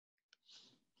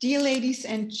Dear ladies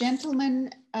and gentlemen,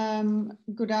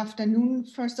 good afternoon.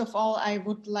 First of all, I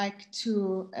would like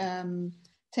to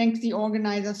thank the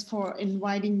organizers for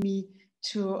inviting me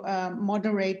to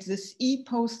moderate this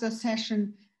EPoster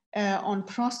session on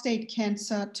prostate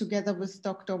cancer together with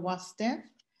Dr. Vasdev.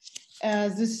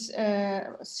 This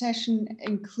session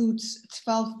includes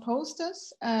 12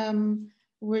 posters,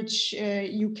 which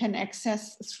you can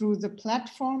access through the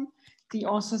platform. The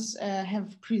authors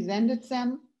have presented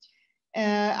them.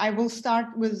 I will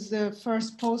start with the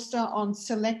first poster on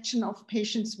selection of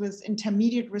patients with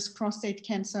intermediate risk prostate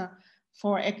cancer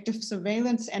for active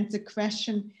surveillance and the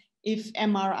question if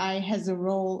MRI has a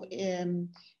role in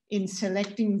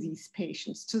selecting these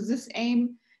patients. To this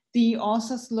aim, the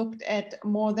authors looked at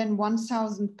more than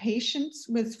 1,000 patients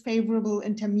with favorable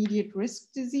intermediate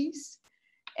risk disease.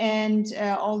 And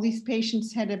all these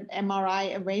patients had an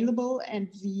MRI available, and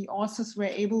the authors were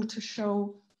able to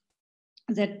show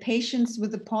that patients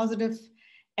with a positive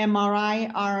MRI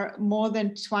are more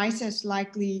than twice as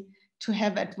likely to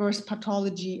have adverse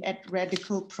pathology at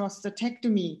radical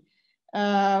prostatectomy,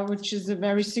 which is a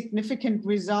very significant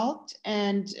result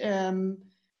and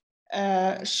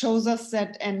shows us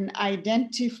that an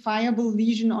identifiable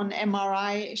lesion on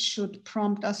MRI should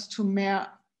prompt us to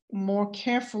more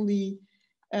carefully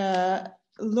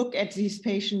look at these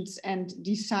patients and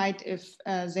decide if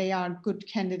they are good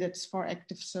candidates for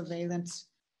active surveillance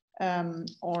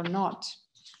or not.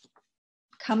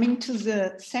 Coming to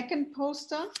the second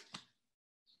poster.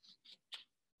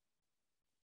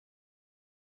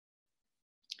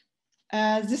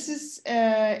 This is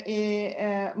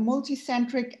a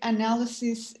multicentric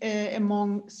analysis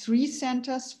among 3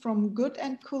 centers from Good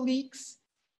and colleagues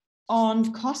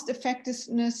on cost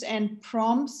effectiveness and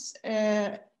prompts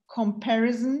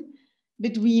comparison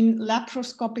between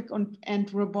laparoscopic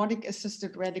and robotic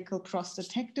assisted radical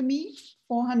prostatectomy.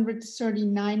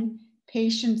 439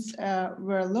 patients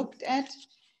were looked at.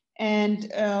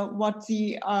 And what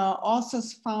the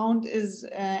authors found is,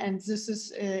 and this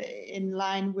is in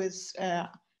line with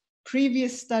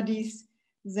previous studies,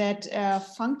 that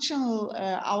functional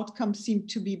outcomes seem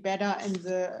to be better in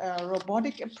the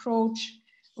robotic approach,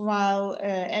 while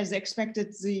as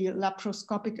expected, the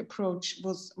laparoscopic approach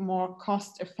was more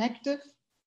cost effective.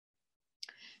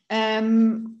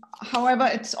 However,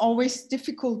 it's always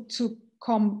difficult to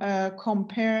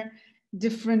compare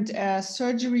different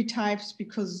surgery types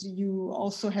because you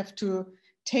also have to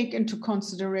take into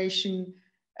consideration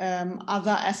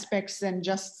other aspects than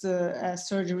just the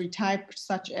surgery type,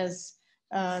 such as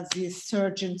the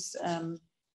surgeons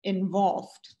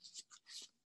involved.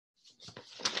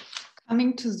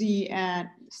 Coming to the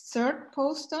third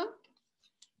poster.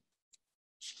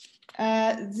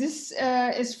 This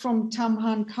is from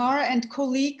Tamhan Kar and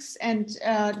colleagues and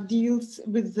deals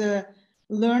with the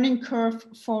learning curve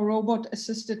for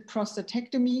robot-assisted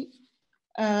prostatectomy.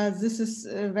 This is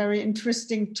a very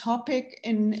interesting topic.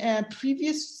 In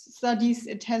previous studies,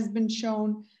 it has been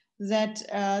shown that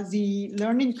the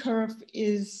learning curve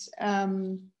is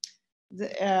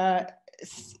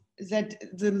that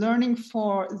the learning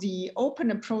for the open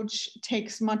approach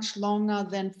takes much longer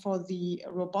than for the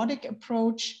robotic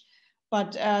approach.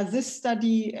 But this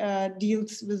study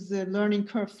deals with the learning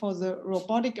curve for the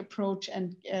robotic approach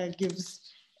and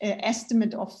gives an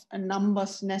estimate of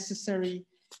numbers necessary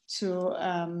to,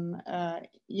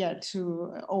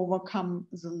 to overcome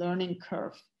the learning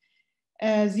curve.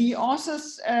 The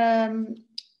authors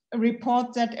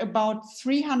report that about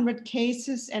 300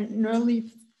 cases and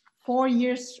nearly 4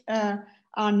 years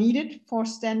are needed for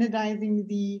standardizing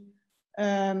the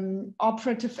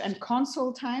operative and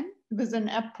console time, with an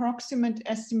approximate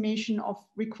estimation of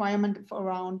requirement of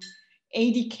around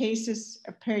 80 cases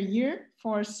per year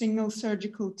for a single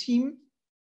surgical team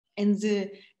in the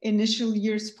initial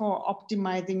years for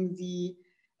optimizing the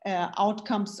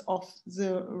outcomes of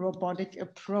the robotic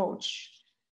approach.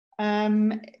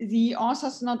 The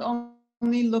authors not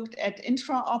only looked at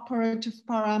intraoperative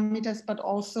parameters, but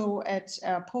also at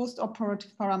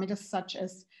post-operative parameters such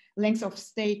as length of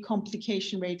stay,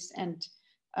 complication rates, and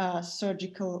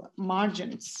surgical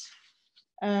margins.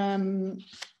 They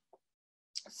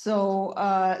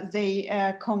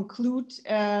conclude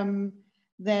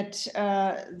that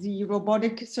the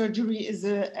robotic surgery is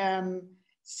a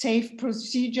safe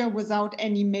procedure without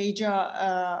any major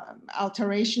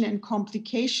alteration in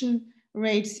complication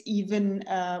rates, even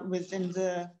within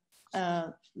the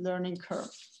learning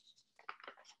curve.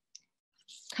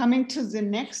 Coming to the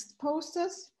next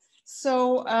posters.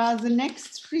 So the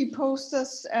next 3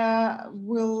 posters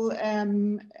will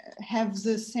have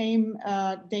the same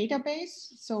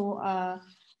database. So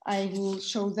I will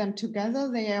show them together.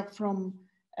 They are from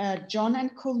John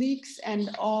and colleagues,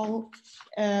 and all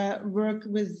work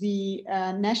with the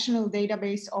national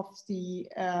database of the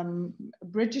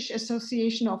British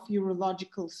Association of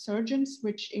Urological Surgeons,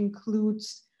 which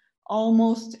includes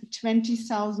almost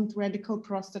 20,000 radical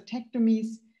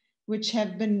prostatectomies, which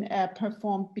have been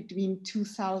performed between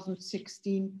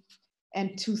 2016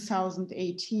 and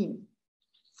 2018.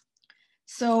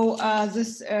 So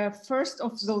this first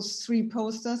of those three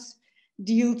posters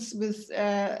deals with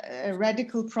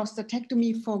radical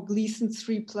prostatectomy for Gleason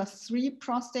 3+3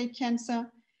 prostate cancer,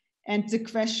 and the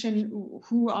question,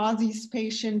 who are these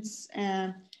patients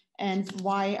and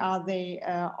why are they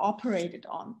operated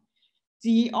on?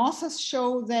 The authors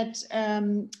show that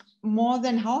more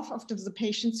than half of the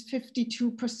patients,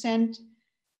 52%,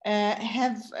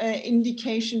 have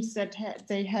indications that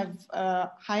they have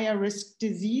higher risk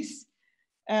disease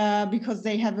because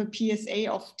they have a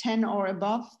PSA of 10 or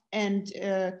above and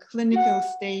a clinical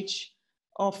stage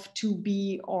of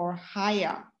 2B or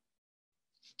higher.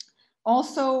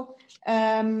 Also,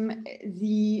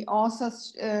 the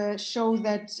authors show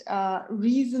that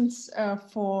reasons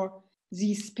for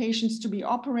these patients to be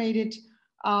operated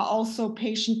are also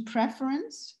patient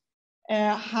preference,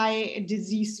 high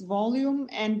disease volume,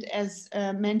 and as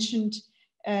mentioned,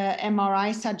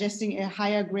 MRI suggesting a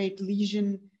higher grade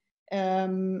lesion,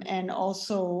 and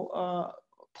also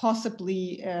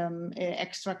possibly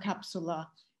extracapsular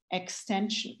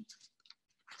extension.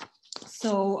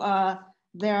 So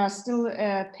there are still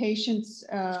patients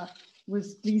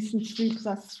with Gleason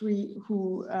 3+3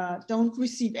 who don't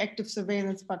receive active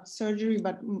surveillance but surgery,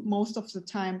 but most of the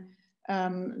time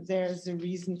there's a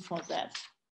reason for that.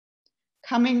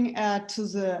 Coming to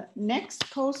the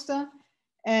next poster,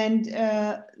 and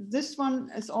this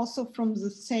one is also from the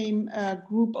same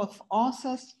group of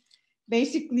authors,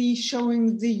 basically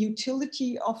showing the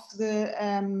utility of the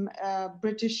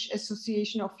British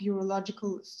Association of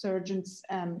Urological Surgeons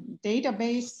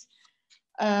database,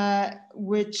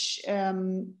 which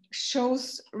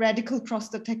shows radical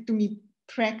prostatectomy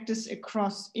practice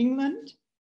across England.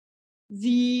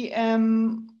 The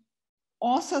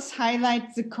authors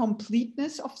highlight the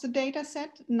completeness of the data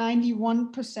set.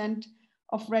 91%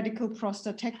 of radical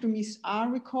prostatectomies are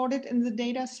recorded in the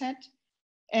data set,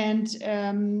 and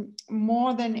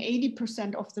more than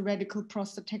 80% of the radical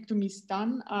prostatectomies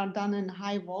are done in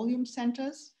high volume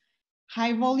centers.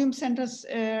 High volume centers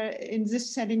in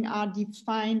this setting are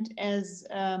defined as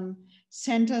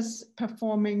centers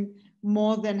performing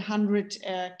more than 100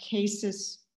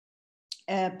 cases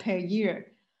per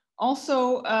year.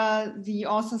 Also, the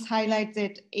authors highlight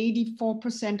that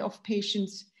 84% of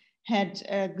patients had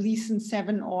Gleason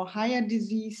 7 or higher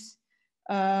disease.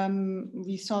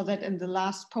 We saw that in the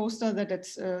last poster, that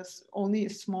it's only a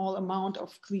small amount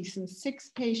of Gleason 6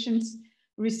 patients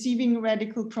receiving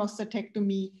radical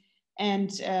prostatectomy,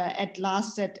 and at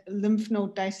last that lymph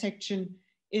node dissection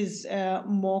is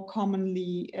more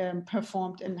commonly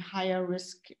performed in higher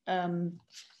risk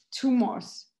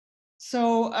tumors.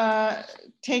 So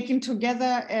taken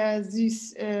together,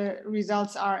 these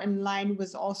results are in line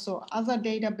with also other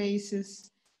databases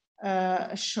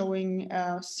showing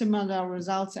similar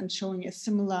results and showing a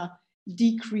similar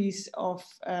decrease of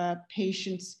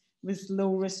patients with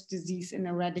low risk disease in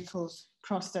a radical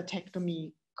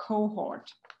prostatectomy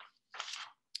cohort.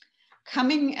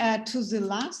 Coming to the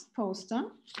last poster,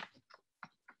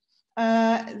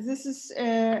 this is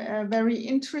very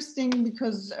interesting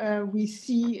because we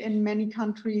see in many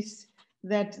countries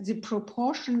that the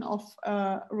proportion of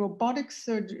robotic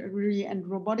surgery and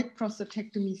robotic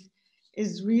prostatectomies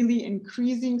is really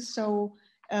increasing. So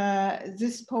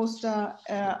this poster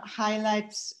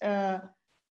highlights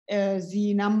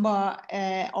the number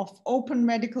of open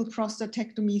radical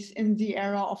prostatectomies in the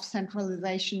era of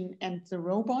centralization and the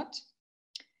robot.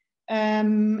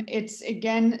 It's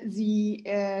again the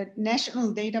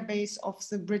national database of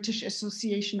the British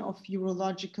Association of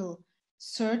Urological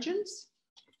Surgeons.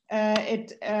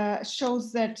 It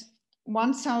shows that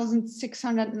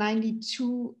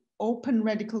 1,692 open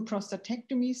radical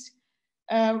prostatectomies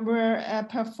were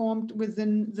performed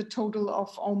within the total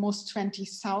of almost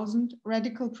 20,000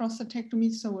 radical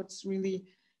prostatectomies. So it's really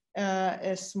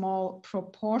a small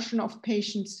proportion of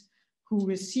patients who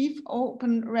receive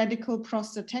open radical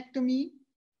prostatectomy.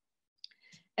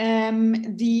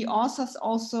 The authors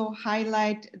also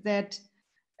highlight that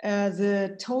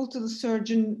the total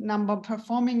surgeon number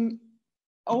performing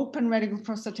open radical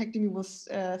prostatectomy was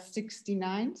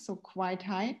 69, so quite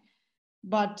high.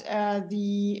 But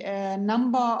the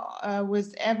number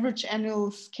with average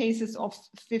annual cases of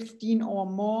 15 or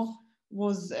more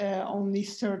was only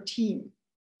 13.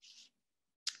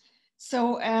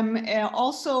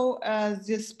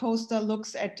 This poster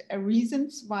looks at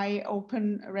reasons why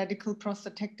open radical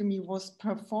prostatectomy was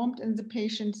performed in the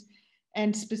patients,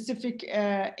 and specific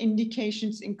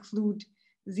indications include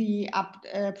the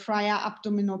prior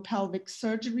abdominopelvic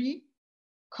surgery,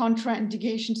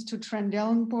 contraindications to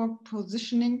Trendelenburg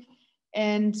positioning,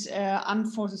 and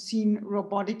unforeseen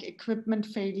robotic equipment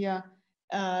failure,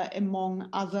 among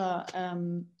other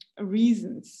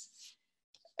reasons.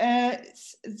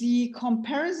 The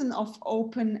comparison of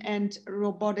open and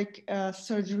robotic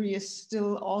surgery is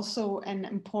still also an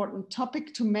important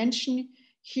topic to mention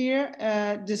here,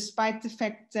 despite the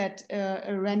fact that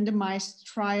a randomized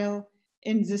trial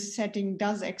in this setting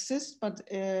does exist, but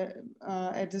the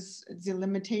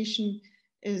limitation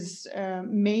is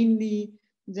mainly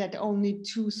that only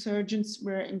 2 surgeons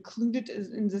were included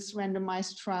in this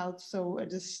randomized trial. So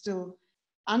it is still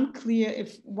unclear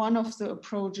if one of the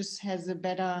approaches has a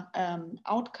better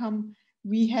outcome.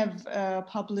 We have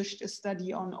published a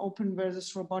study on open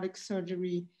versus robotic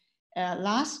surgery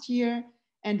last year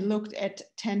and looked at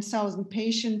 10,000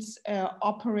 patients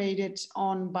operated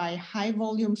on by high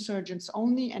volume surgeons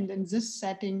only. And in this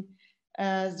setting,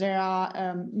 there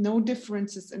are no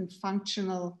differences in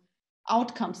functional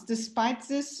outcomes. Despite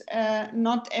this,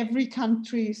 not every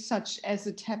country, such as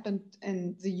it happened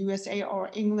in the USA or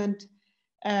England,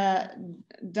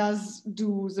 does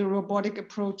do the robotic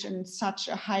approach in such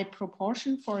a high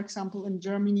proportion. For example, in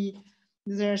Germany,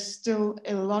 there's still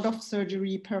a lot of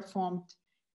surgery performed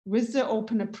with the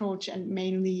open approach, and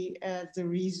mainly the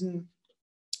reason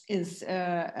is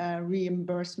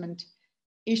reimbursement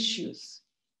issues.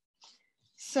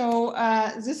 So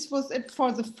this was it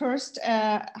for the first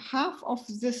half of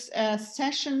this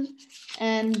session,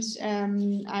 and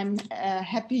I'm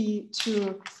happy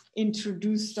to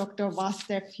introduce Dr.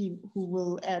 Vasdev, who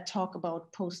will talk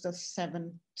about posters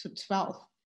 7 to 12.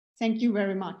 Thank you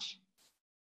very much.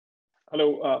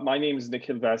 Hello, my name is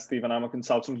Nikhil Vasdev, and I'm a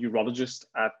consultant urologist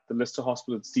at the Lister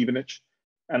Hospital at Stevenage,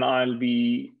 and I'll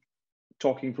be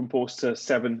talking from poster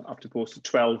 7 up to poster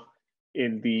 12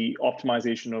 in the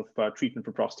optimization of treatment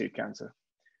for prostate cancer.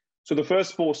 So the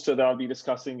first poster that I'll be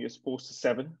discussing is poster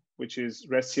 7, which is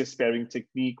Retia sparing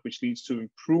technique, which leads to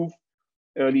improved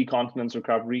early continence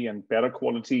recovery and better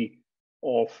quality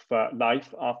of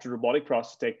life after robotic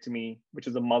prostatectomy, which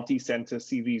is a multi-center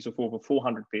series of over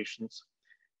 400 patients.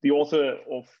 The author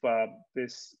of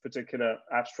this particular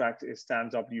abstract is Stan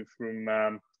W.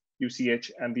 from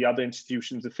UCH, and the other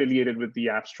institutions affiliated with the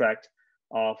abstract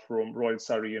are from Royal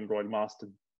Surrey and Royal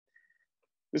Marsden.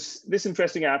 This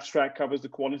interesting abstract covers the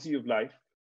quality of life,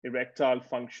 erectile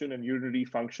function, and urinary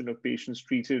function of patients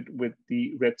treated with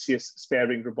the Retzius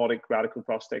sparing robotic radical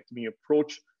prostatectomy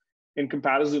approach in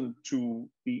comparison to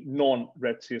the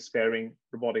non-Retzius sparing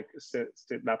robotic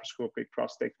assisted laparoscopic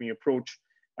prostatectomy approach.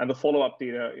 And the follow-up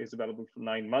data is available for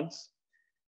 9 months.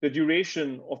 The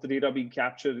duration of the data being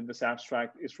captured in this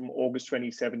abstract is from August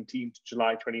 2017 to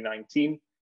July 2019.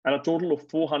 And a total of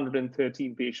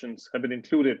 413 patients have been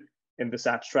included in this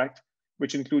abstract,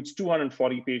 which includes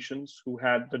 240 patients who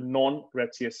had the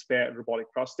non-Retzius spare robotic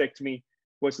prostatectomy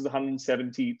versus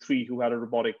 173 who had a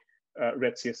robotic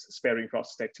Retzius sparing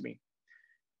prostatectomy.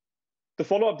 The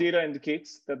follow-up data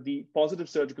indicates that the positive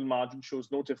surgical margin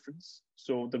shows no difference.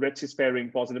 So the Retzius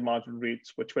sparing positive margin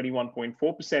rates were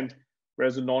 21.4%,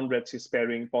 whereas the non-Retzius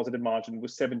sparing positive margin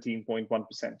was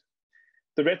 17.1%.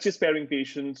 The Retzius sparing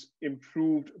patients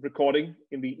improved recording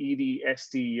in the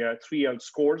ED-ST3L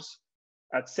scores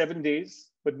at 7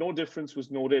 days, but no difference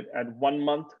was noted at 1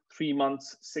 month, 3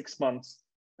 months, 6 months,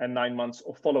 and 9 months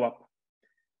of follow-up.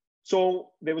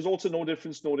 So there was also no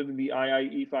difference noted in the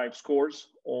IIE5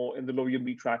 scores or in the low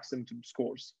urinary tract symptom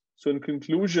scores. So in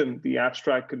conclusion, the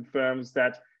abstract confirms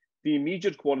that the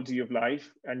immediate quality of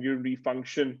life and urinary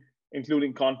function,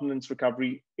 including continence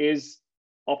recovery, is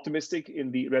optimistic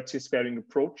in the Retzius sparing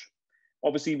approach.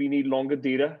 Obviously, we need longer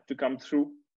data to come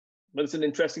through, but it's an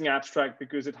interesting abstract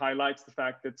because it highlights the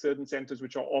fact that certain centers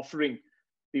which are offering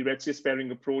the Retzius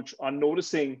sparing approach are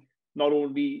noticing not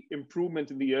only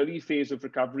improvement in the early phase of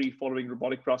recovery following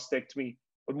robotic prostatectomy,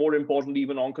 but more importantly,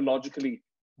 even oncologically,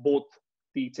 both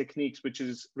the techniques, which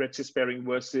is Retzius sparing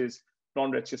versus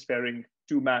non-Retzius sparing,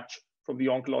 do match from the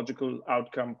oncological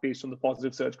outcome based on the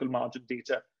positive surgical margin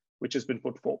data, which has been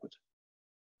put forward.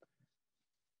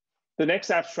 The next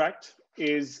abstract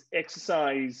is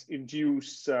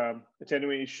exercise-induced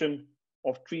attenuation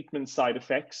of treatment side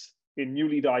effects in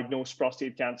newly diagnosed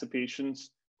prostate cancer patients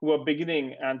who are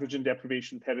beginning androgen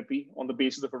deprivation therapy on the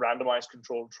basis of a randomized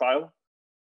controlled trial.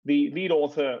 The lead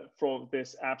author for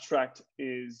this abstract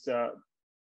is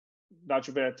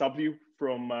Rajaveer W.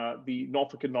 from the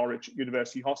Norfolk and Norwich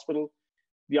University Hospital,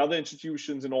 The other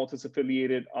institutions and authors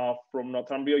affiliated are from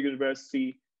Northumbria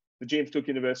University, the James Cook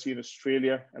University in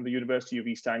Australia, and the University of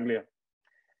East Anglia.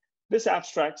 This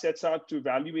abstract sets out to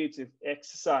evaluate if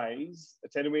exercise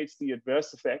attenuates the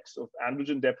adverse effects of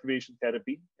androgen deprivation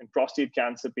therapy in prostate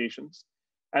cancer patients,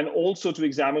 and also to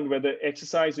examine whether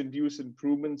exercise-induced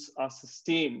improvements are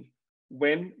sustained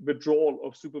when withdrawal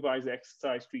of supervised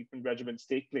exercise treatment regimens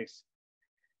take place.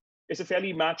 It's a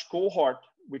fairly matched cohort,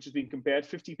 which is being compared,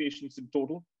 50 patients in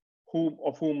total,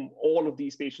 of whom all of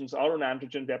these patients are on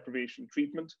androgen deprivation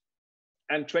treatment,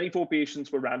 and 24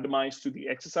 patients were randomized to the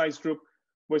exercise group,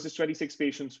 versus 26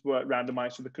 patients were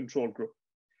randomized to the control group.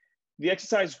 The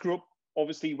exercise group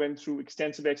obviously went through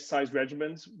extensive exercise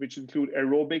regimens, which include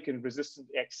aerobic and resistant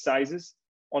exercises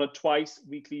on a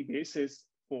twice-weekly basis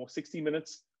for 60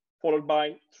 minutes, followed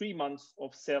by 3 months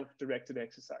of self-directed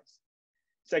exercise.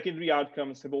 Secondary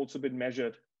outcomes have also been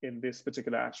measured in this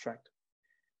particular abstract.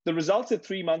 The results at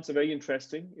 3 months are very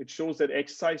interesting. It shows that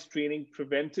exercise training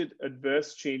prevented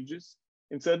adverse changes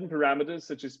in certain parameters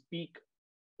such as peak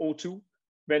O2,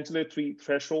 ventilatory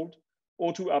threshold,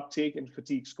 O2 uptake, and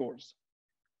fatigue scores.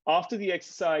 After the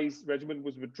exercise regimen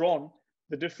was withdrawn,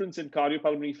 the difference in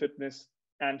cardiopulmonary fitness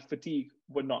and fatigue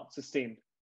were not sustained.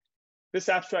 This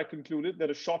abstract concluded that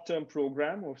a short-term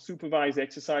program of supervised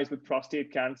exercise with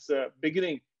prostate cancer,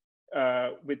 beginning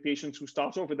with patients who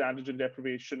start off with androgen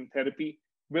deprivation therapy,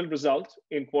 will result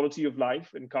in quality of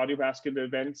life and cardiovascular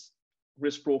events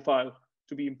risk profile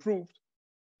to be improved.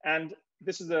 And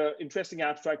this is an interesting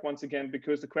abstract once again,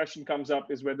 because the question comes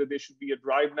up is whether there should be a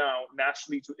drive now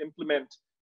nationally to implement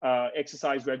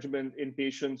exercise regimen in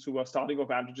patients who are starting off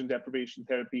androgen deprivation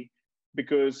therapy,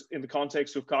 because in the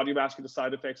context of cardiovascular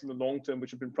side effects in the long term,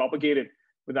 which have been propagated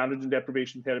with androgen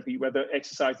deprivation therapy, whether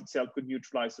exercise itself could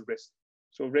neutralize the risk.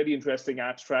 So a really interesting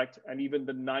abstract, and even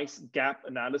the NICE gap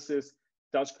analysis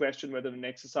does question whether an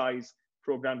exercise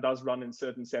program does run in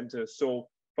certain centers. So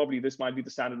probably this might be the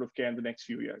standard of care in the next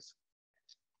few years.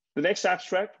 The next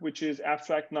abstract, which is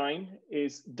abstract 9,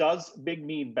 is Does Big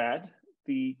Mean Bad?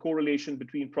 The correlation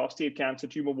between prostate cancer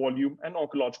tumor volume and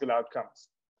oncological outcomes.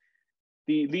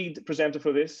 The lead presenter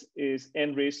for this is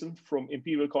N. Rayson from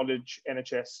Imperial College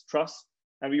NHS Trust,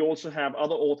 and we also have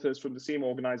other authors from the same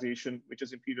organization, which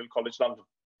is Imperial College London.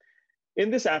 In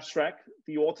this abstract,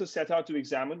 the authors set out to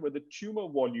examine whether tumor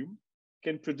volume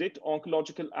can predict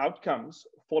oncological outcomes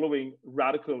following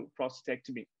radical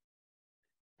prostatectomy.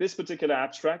 This particular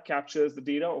abstract captures the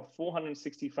data of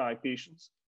 465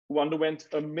 patients who underwent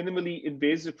a minimally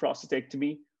invasive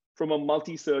prostatectomy from a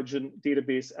multi-surgeon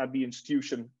database at the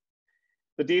institution.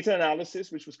 The data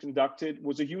analysis, which was conducted,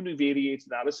 was a univariate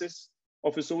analysis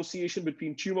of association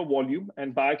between tumor volume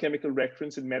and biochemical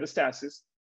recurrence and metastasis,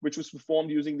 which was performed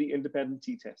using the independent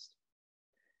t-test.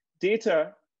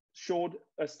 Data showed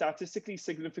a statistically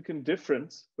significant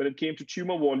difference when it came to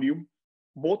tumor volume,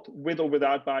 both with or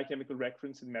without biochemical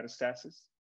recurrence and metastasis.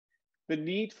 The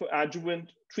need for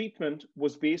adjuvant treatment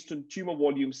was based on tumor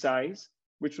volume size,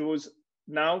 which was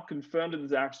now confirmed in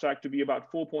this abstract to be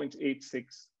about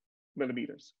 4.86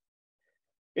 millimeters.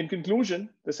 In conclusion,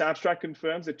 this abstract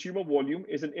confirms that tumor volume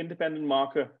is an independent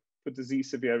marker for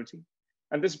disease severity.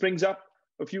 And this brings up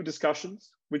a few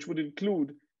discussions, which would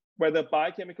include whether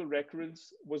biochemical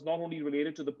recurrence was not only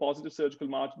related to the positive surgical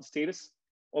margin status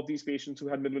of these patients who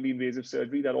had minimally invasive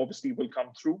surgery, that obviously will come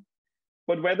through,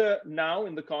 but whether now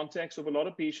in the context of a lot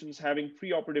of patients having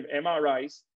preoperative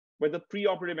MRIs, whether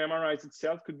preoperative MRIs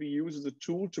itself could be used as a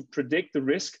tool to predict the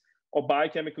risk of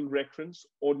biochemical recurrence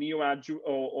or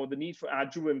or the need for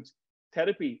adjuvant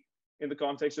therapy in the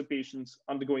context of patients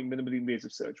undergoing minimally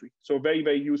invasive surgery. So a very,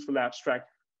 very useful abstract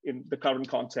in the current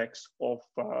context of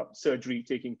surgery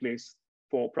taking place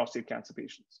for prostate cancer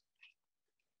patients.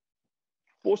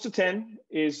 Poster 10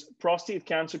 is prostate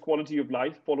cancer quality of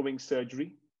life following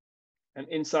surgery, an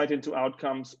insight into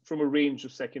outcomes from a range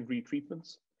of secondary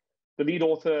treatments. The lead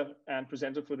author and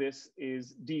presenter for this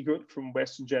is D. Good from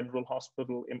Western General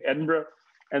Hospital in Edinburgh,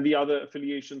 and the other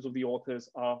affiliations of the authors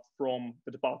are from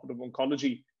the Department of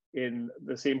Oncology in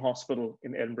the same hospital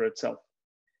in Edinburgh itself.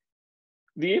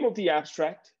 The aim of the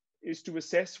abstract is to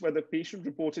assess whether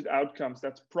patient-reported outcomes,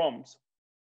 that's PROMs,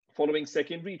 following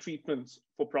secondary treatments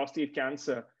for prostate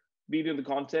cancer, be it in the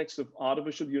context of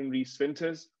artificial urinary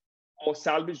sphincters or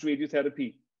salvaged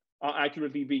radiotherapy, are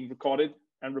accurately being recorded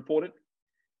and reported.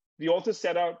 The authors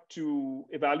set out to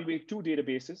evaluate two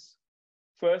databases,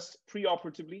 first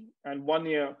preoperatively and 1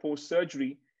 year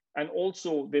post-surgery, and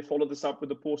also they followed this up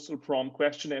with a postal PROM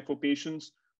questionnaire for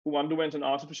patients who underwent an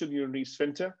artificial urinary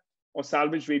sphincter or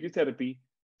salvage radiotherapy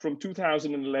from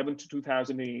 2011 to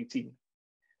 2018.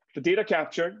 The data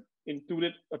captured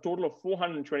included a total of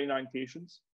 429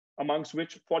 patients, amongst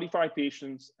which 45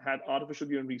 patients had artificial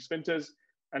urinary sphincters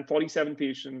and 47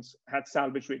 patients had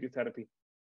salvage radiotherapy.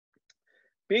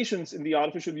 Patients in the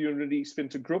artificial urinary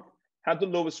sphincter group had the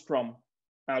lowest PROM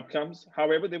outcomes.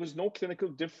 However, there was no clinical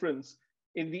difference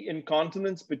in the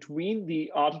incontinence between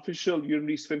the artificial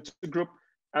urinary sphincter group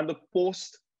and the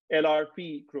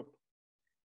post-LRP group.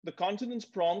 The continence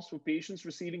PROMs for patients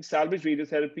receiving salvage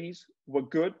radiotherapies were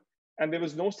good, and there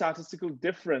was no statistical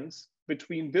difference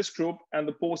between this group and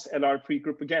the post-LRP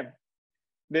group again.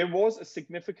 There was a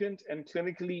significant and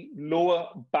clinically lower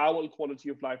bowel quality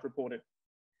of life reported.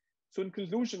 So in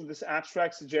conclusion, this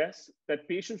abstract suggests that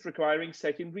patients requiring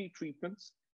secondary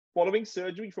treatments following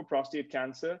surgery for prostate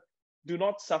cancer do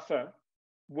not suffer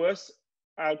worse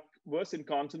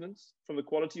incontinence from the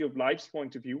quality of life's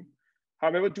point of view,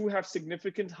 however, do have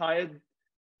significant higher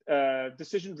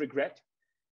decision regret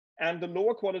and the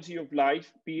lower quality of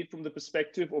life, be it from the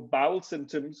perspective of bowel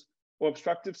symptoms or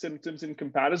obstructive symptoms in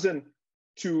comparison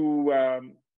to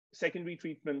secondary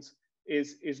treatments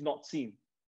is not seen.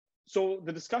 So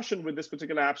the discussion with this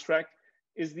particular abstract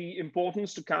is the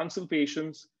importance to counsel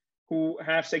patients who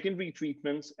have secondary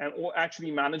treatments and or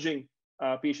actually managing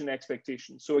patient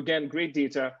expectations. So again, great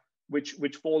data which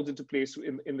falls into place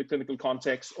in the clinical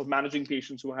context of managing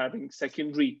patients who are having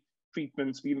secondary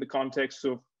treatments, be in the context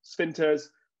of sphincters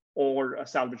or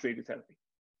salvage radiotherapy.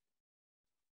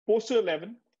 Poster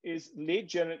 11 is late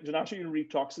genitourinary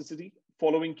toxicity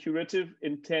following curative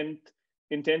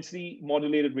intensity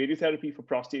modulated radiotherapy for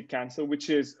prostate cancer, which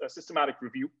is a systematic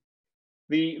review.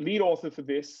 The lead author for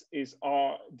this is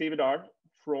David R.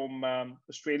 from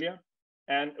Australia,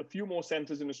 and a few more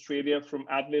centers in Australia from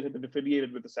Adelaide have been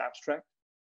affiliated with this abstract.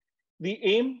 The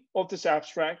aim of this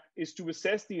abstract is to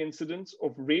assess the incidence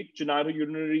of rate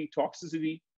genitourinary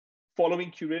toxicity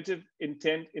following curative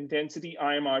intensity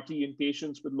IMRT in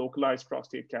patients with localized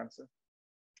prostate cancer.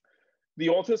 The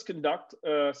authors conduct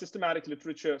a systematic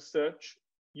literature search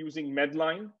using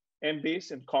Medline,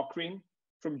 Embase, and Cochrane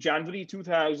from January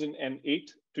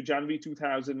 2008 to January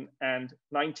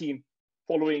 2019,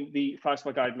 following the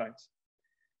FASMA guidelines.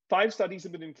 5 studies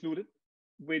have been included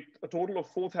with a total of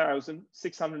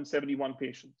 4,671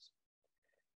 patients.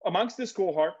 Amongst this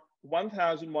cohort,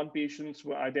 1,001 patients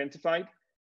were identified,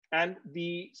 and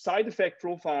the side effect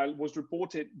profile was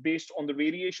reported based on the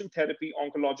radiation therapy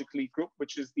oncologically group,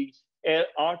 which is the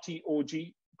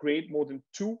RTOG grade more than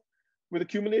 2, with a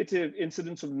cumulative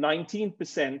incidence of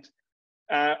 19%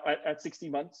 at 60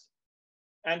 months,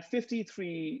 and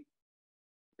 53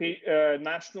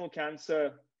 National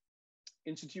Cancer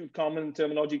Institute common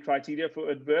terminology criteria for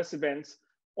adverse events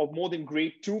of more than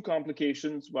grade 2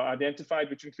 complications were identified,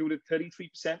 which included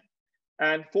 33%,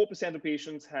 and 4% of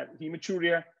patients had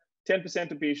hematuria,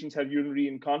 10% of patients had urinary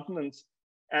incontinence,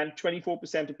 and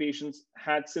 24% of patients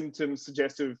had symptoms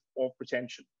suggestive of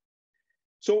retention.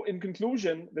 So in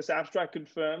conclusion, this abstract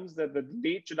confirms that the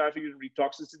late genitourinary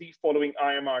toxicity following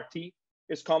IMRT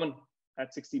is common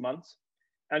at 60 months,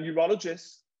 and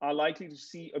urologists are likely to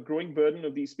see a growing burden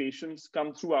of these patients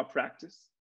come through our practice.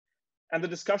 And the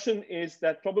discussion is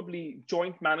that probably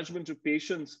joint management of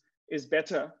patients is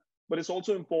better, but it's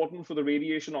also important for the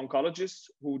radiation oncologists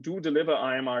who do deliver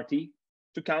IMRT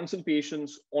to counsel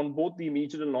patients on both the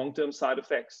immediate and long-term side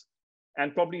effects.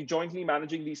 And probably jointly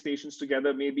managing these patients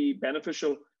together may be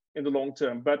beneficial in the long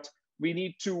term. But we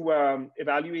need to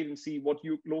evaluate and see what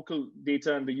local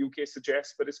data in the UK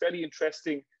suggests. But it's very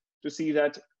interesting to see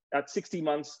that at 60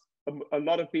 months, a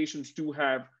lot of patients do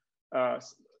have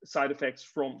side effects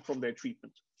from their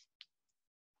treatment.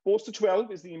 Poster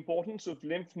 12 is the importance of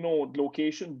lymph node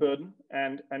location burden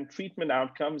and treatment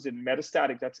outcomes in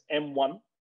metastatic, that's M1,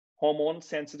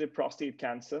 hormone-sensitive prostate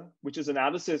cancer, which is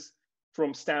analysis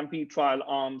from Stampede trial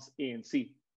arms A and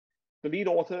C. The lead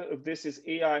author of this is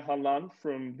A.I. Harlan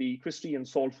from the Christie and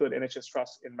Salford NHS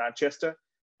Trust in Manchester,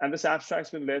 and this abstract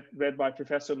has been read by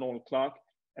Professor Noel Clark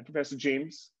and Professor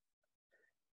James.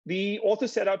 The author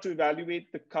set out to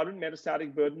evaluate the current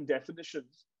metastatic burden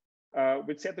definitions,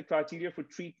 which set the criteria for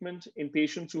treatment in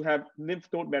patients who have lymph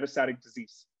node metastatic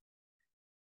disease.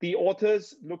 The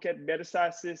authors look at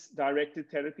metastasis-directed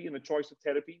therapy and the choice of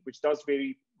therapy, which does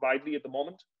vary widely at the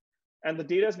moment. And the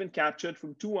data has been captured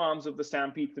from 2 arms of the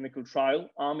Stampede clinical trial,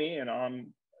 Arm A and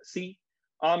Arm C.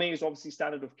 Arm A is obviously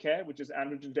standard of care, which is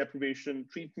androgen deprivation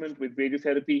treatment with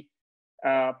radiotherapy,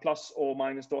 plus or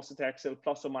minus docetaxel,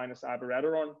 plus or minus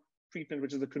abiraterone treatment,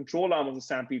 which is the control arm of the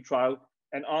Stampede trial,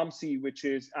 and Arm C, which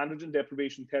is androgen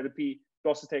deprivation therapy,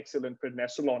 docetaxel, and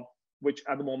prednisolone, which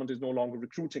at the moment is no longer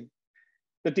recruiting.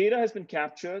 The data has been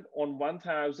captured on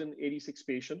 1,086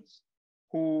 patients.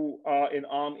 who are in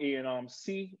Arm A and Arm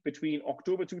C between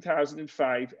October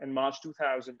 2005 and March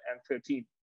 2013.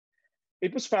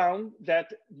 It was found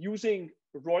that using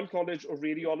Royal College of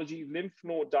Radiology lymph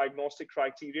node diagnostic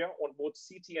criteria on both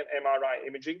CT and MRI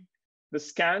imaging, the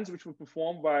scans which were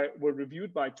performed were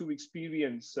reviewed by two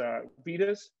experienced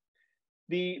readers.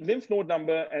 The lymph node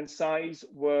number and size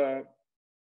were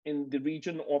in the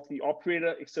region of the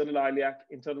operator, external iliac,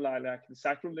 internal iliac, and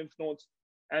sacral lymph nodes.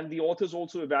 And the authors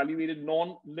also evaluated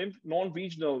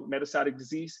non-regional metastatic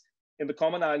disease in the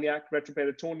common iliac,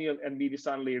 retroperitoneal, and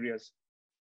mediastinal areas.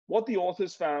 What the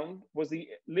authors found was the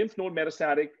lymph node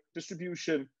metastatic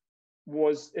distribution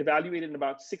was evaluated in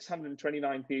about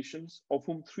 629 patients, of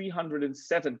whom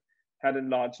 307 had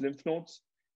enlarged lymph nodes.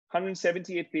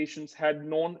 178 patients had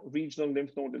non-regional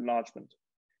lymph node enlargement.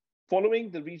 Following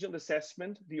the regional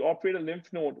assessment, the operator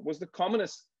lymph node was the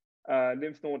commonest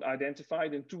lymph node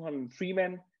identified in 203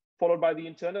 men, followed by the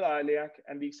internal iliac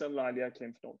and the external iliac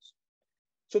lymph nodes.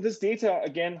 So this data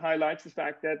again highlights the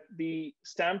fact that the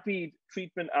STAMPEDE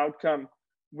treatment outcome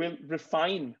will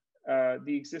refine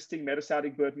the existing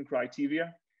metastatic burden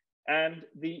criteria, and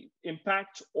the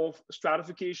impact of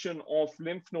stratification of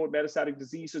lymph node metastatic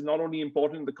disease is not only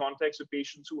important in the context of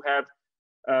patients who have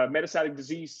metastatic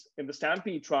disease in the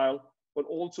STAMPEDE trial, but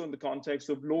also in the context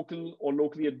of local or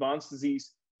locally advanced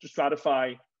disease to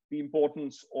stratify the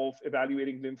importance of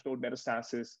evaluating lymph node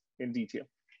metastasis in detail.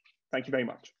 Thank you very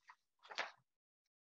much.